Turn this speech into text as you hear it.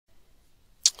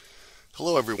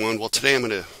Hello everyone. Well, today I'm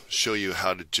going to show you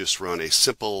how to just run a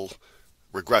simple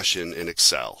regression in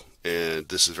Excel. And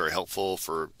this is very helpful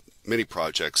for many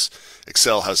projects.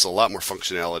 Excel has a lot more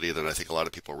functionality than I think a lot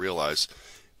of people realize.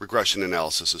 Regression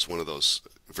analysis is one of those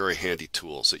very handy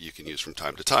tools that you can use from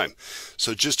time to time.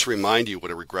 So just to remind you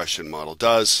what a regression model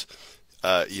does,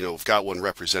 we've got one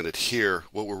represented here.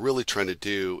 What we're really trying to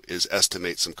do is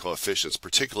estimate some coefficients,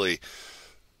 particularly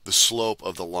the slope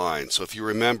of the line. So if you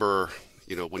remember,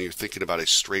 when you're thinking about a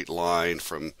straight line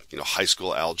from, high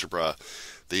school algebra,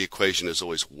 the equation is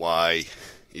always y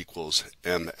equals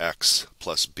mx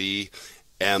plus b.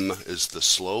 M is the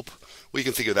slope. Well, you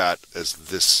can think of that as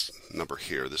this number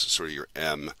here. This is sort of your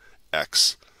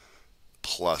mx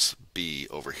plus b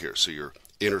over here. So your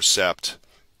intercept,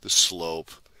 the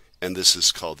slope, and this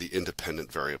is called the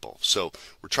independent variable. So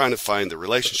we're trying to find the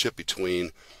relationship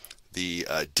between the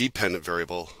dependent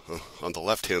variable on the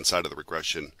left-hand side of the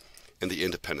regression and the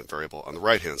independent variable on the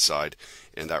right-hand side,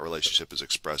 and that relationship is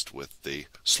expressed with the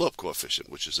slope coefficient,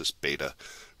 which is this beta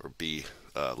or b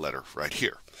letter right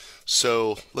here.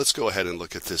 So let's go ahead and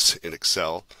look at this in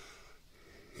Excel.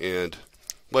 And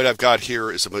what I've got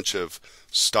here is a bunch of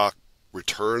stock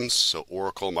returns, so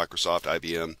Oracle, Microsoft,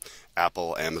 IBM,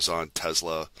 Apple, Amazon,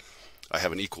 Tesla. I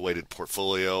have an equal weighted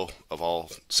portfolio of all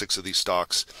 6 of these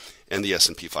stocks and the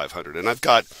S&P 500. And I've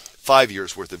got 5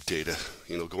 years worth of data,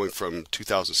 going from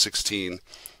 2016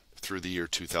 through the year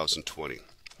 2020.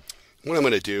 What I'm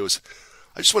going to do is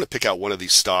I just want to pick out one of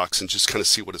these stocks and just kind of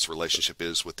see what its relationship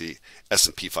is with the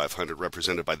S&P 500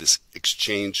 represented by this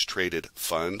exchange traded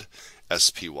fund,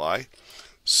 SPY.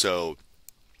 So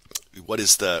what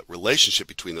is the relationship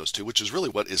between those two, which is really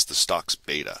what is the stock's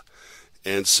beta.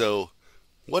 And so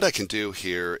what I can do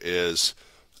here is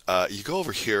you go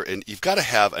over here and you've got to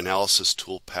have Analysis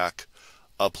Tool Pack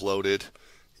uploaded,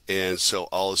 and so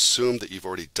I'll assume that you've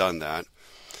already done that.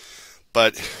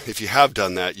 But if you have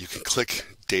done that, you can click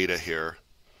Data here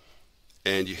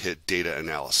and you hit Data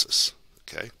Analysis,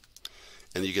 okay?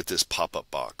 And you get this pop-up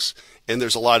box. And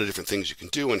there's a lot of different things you can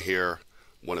do in here,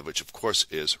 one of which of course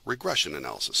is regression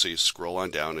analysis. So you scroll on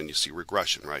down and you see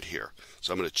regression right here.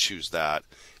 So I'm going to choose that,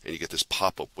 and you get this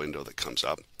pop-up window that comes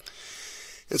up.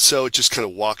 And so it just kind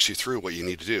of walks you through what you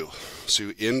need to do. So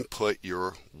you input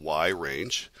your Y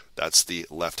range. That's the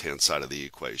left-hand side of the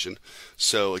equation.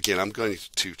 So again, I'm going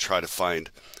to try to find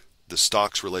the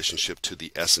stock's relationship to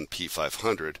the S&P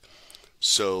 500.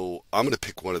 So I'm going to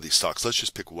pick one of these stocks. Let's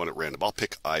just pick one at random. I'll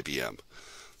pick IBM.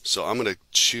 So I'm going to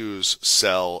choose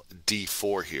cell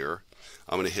D4 here.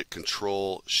 I'm going to hit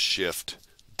Control Shift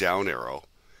down arrow,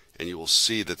 and you will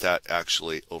see that that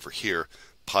actually over here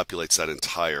populates that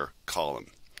entire column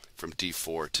from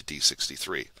D4 to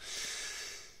D63.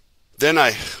 Then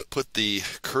I put the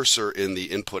cursor in the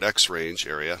input X range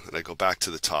area and I go back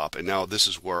to the top, and now this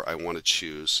is where I want to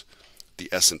choose the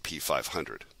S&P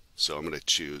 500. So I'm going to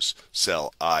choose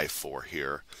cell I4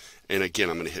 here, and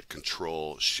again I'm going to hit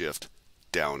Control Shift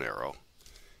down arrow,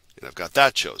 and I've got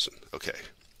that chosen. Okay,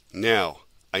 now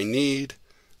I need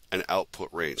an output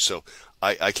range. So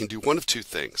I can do one of two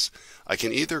things. I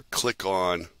can either click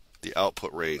on the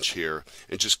output range here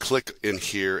and just click in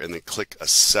here and then click a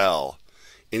cell,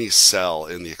 any cell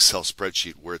in the Excel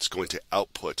spreadsheet where it's going to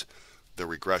output the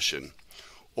regression,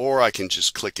 or I can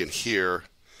just click in here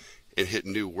and hit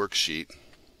New Worksheet.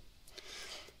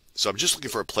 So I'm just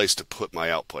looking for a place to put my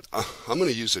output. I'm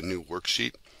going to use a new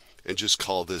worksheet and just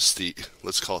call this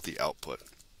let's call it the output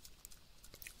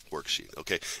worksheet.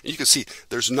 Okay, and you can see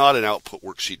there's not an output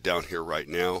worksheet down here right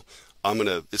now.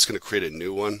 It's going to create a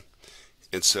new one,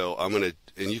 and so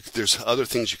there's other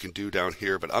things you can do down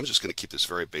here, but I'm just going to keep this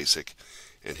very basic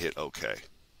and hit OK.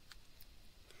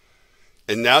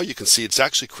 And now you can see it's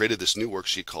actually created this new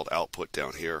worksheet called output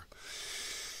down here,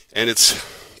 and it's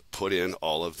put in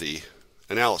all of the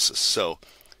analysis. So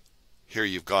here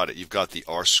you've got it. You've got the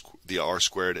R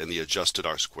squared and the adjusted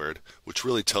R squared, which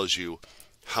really tells you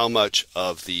how much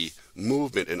of the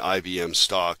movement in IBM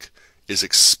stock is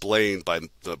explained by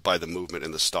the movement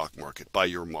in the stock market, by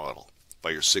your model,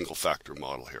 by your single factor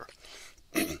model here.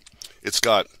 It's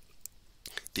got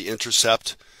the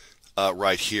intercept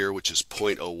right here, which is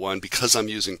 0.01. Because I'm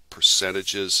using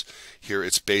percentages here,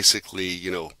 it's basically,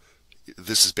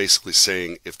 this is basically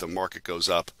saying if the market goes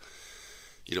up,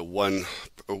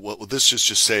 this is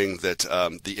just saying that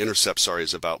the intercept,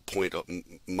 is about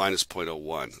minus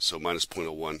 0.01, so minus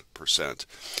 0.01%.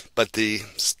 But the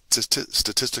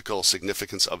statistical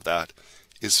significance of that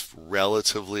is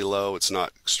relatively low. It's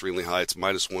not extremely high. It's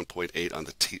minus 1.8 on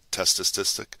the test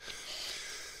statistic.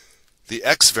 The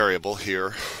X variable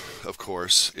here of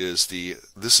course, is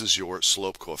this is your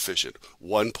slope coefficient,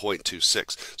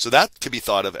 1.26. So that can be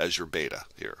thought of as your beta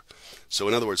here. So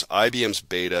in other words, IBM's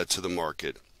beta to the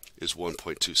market is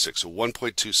 1.26. So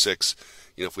 1.26,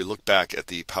 if we look back at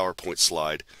the PowerPoint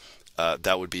slide,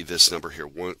 that would be this number here.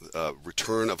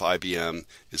 Return of IBM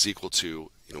is equal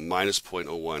to minus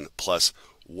 0.01 plus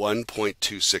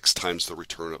 1.26 times the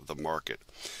return of the market.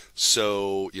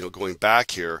 So going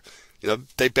back here,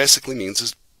 they basically means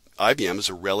is IBM is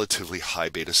a relatively high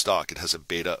beta stock. It has a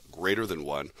beta greater than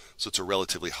 1, so it's a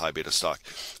relatively high beta stock.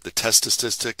 The test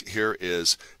statistic here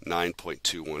is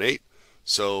 9.218,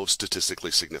 so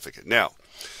statistically significant. Now,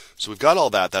 so we've got all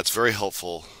that. That's very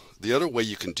helpful. The other way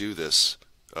you can do this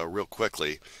real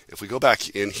quickly, if we go back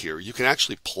in here, you can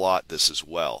actually plot this as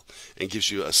well, and gives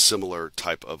you a similar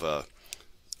type of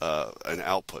an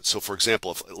output. So for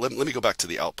example, let me go back to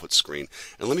the output screen,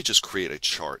 and let me just create a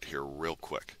chart here real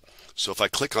quick. So if I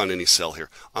click on any cell here,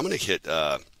 I'm going to hit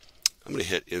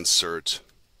Insert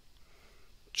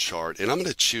Chart, and I'm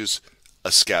going to choose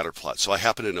a scatter plot. So I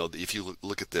happen to know that if you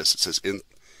look at this, it says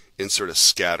Insert a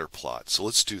scatter plot. So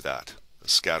let's do that. A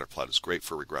scatter plot is great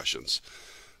for regressions.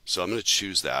 So I'm going to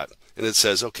choose that, and it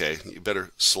says, okay, you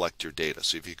better select your data.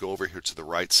 So if you go over here to the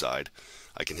right side,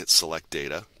 I can hit Select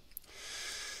Data.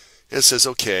 And it says,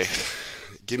 okay,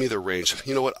 give me the range.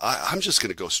 You know what? I'm just going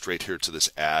to go straight here to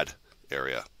this Add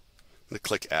area. I'm going to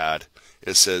click Add,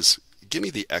 and it says, give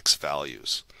me the X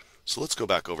values. So let's go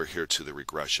back over here to the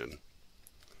regression.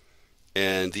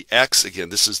 And the X, again,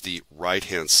 this is the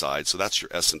right-hand side, so that's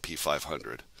your S&P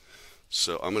 500.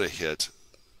 So I'm going to hit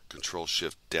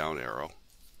Control-Shift-Down arrow.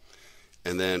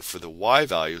 And then for the Y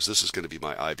values, this is going to be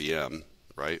my IBM,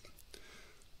 right?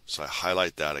 So I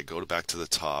highlight that. I go back to the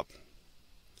top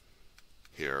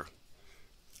here.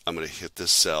 I'm going to hit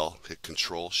this cell, hit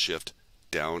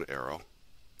Control-Shift-Down arrow.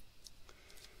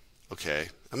 Okay,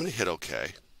 I'm going to hit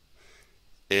OK.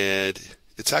 And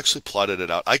it's actually plotted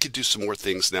it out. I could do some more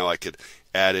things now. I could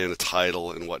add in a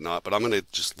title and whatnot, but I'm going to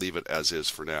just leave it as is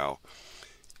for now.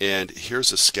 And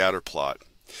here's a scatter plot.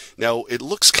 Now, it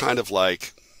looks kind of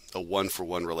like a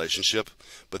one-for-one relationship,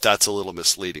 but that's a little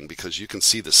misleading because you can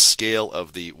see the scale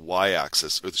of the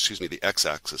y-axis, or excuse me, the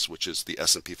x-axis, which is the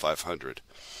S&P 500,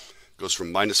 goes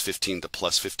from minus 15 to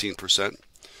plus 15%,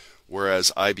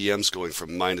 whereas IBM's going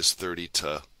from minus 30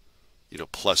 to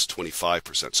plus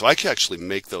 25%. So I can actually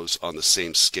make those on the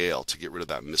same scale to get rid of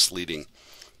that misleading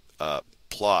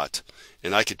plot,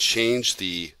 and I could change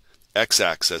the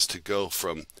x-axis to go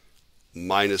from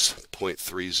minus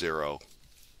 0.30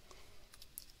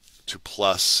 to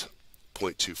plus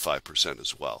 0.25%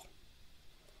 as well.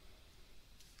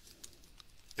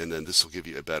 And then this will give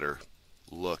you a better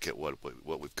look at what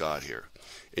we've got here.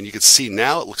 And you can see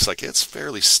now it looks like it's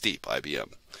fairly steep,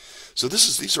 IBM. So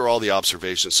these are all the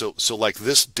observations. So like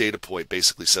this data point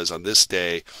basically says on this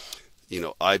day,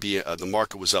 IBM the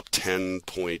market was up 10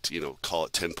 point, call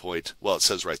it 10 point. Well, it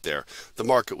says right there, the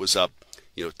market was up,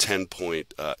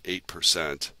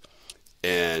 10.8%.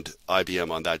 And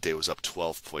IBM on that day was up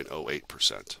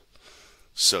 12.08%.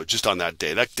 So just on that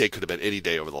day could have been any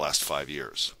day over the last 5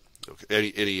 years.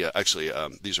 Okay, actually,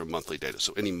 these are monthly data,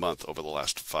 so any month over the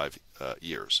last 5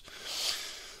 years.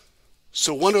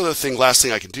 So one other thing, last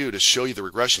thing I can do to show you the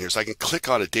regression here is I can click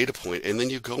on a data point, and then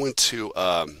you go into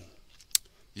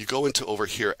over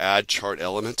here, Add Chart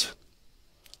Element.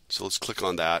 So let's click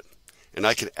on that, and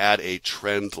I can add a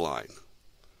trend line.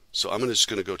 So I'm just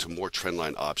going to go to more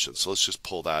trendline options. So let's just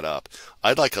pull that up.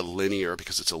 I'd like a linear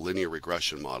because it's a linear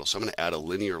regression model. So I'm going to add a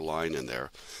linear line in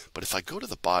there. But if I go to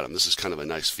the bottom, this is kind of a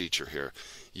nice feature here.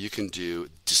 You can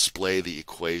display the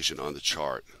equation on the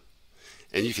chart.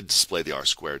 And you can display the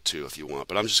R-squared too if you want.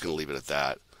 But I'm just going to leave it at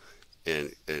that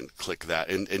and click that.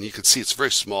 And you can see it's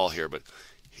very small here, but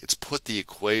it's put the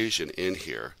equation in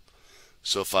here.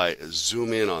 So if I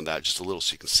zoom in on that just a little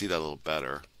so you can see that a little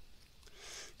better,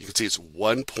 you can see it's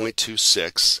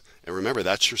 1.26, and remember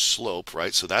that's your slope,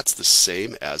 right? So that's the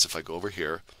same as if I go over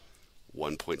here,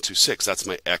 1.26. That's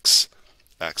my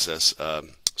x-axis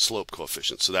slope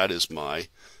coefficient. So that is my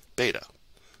beta.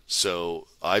 So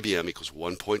IBM equals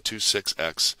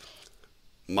 1.26x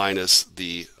minus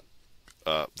the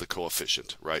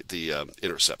coefficient, right? The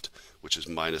intercept, which is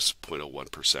minus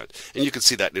 0.01%. And you can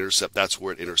see that intercept, that's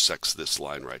where it intersects this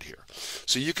line right here.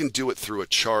 So you can do it through a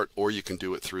chart, or you can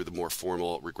do it through the more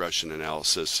formal regression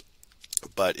analysis.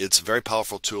 But it's a very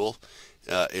powerful tool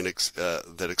that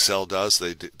Excel does.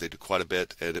 They do quite a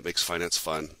bit, and it makes finance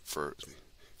fun.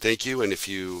 Thank you, and if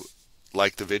you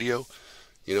like the video,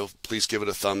 please give it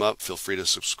a thumb up. Feel free to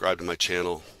subscribe to my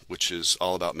channel, which is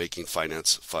all about making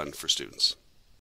finance fun for students.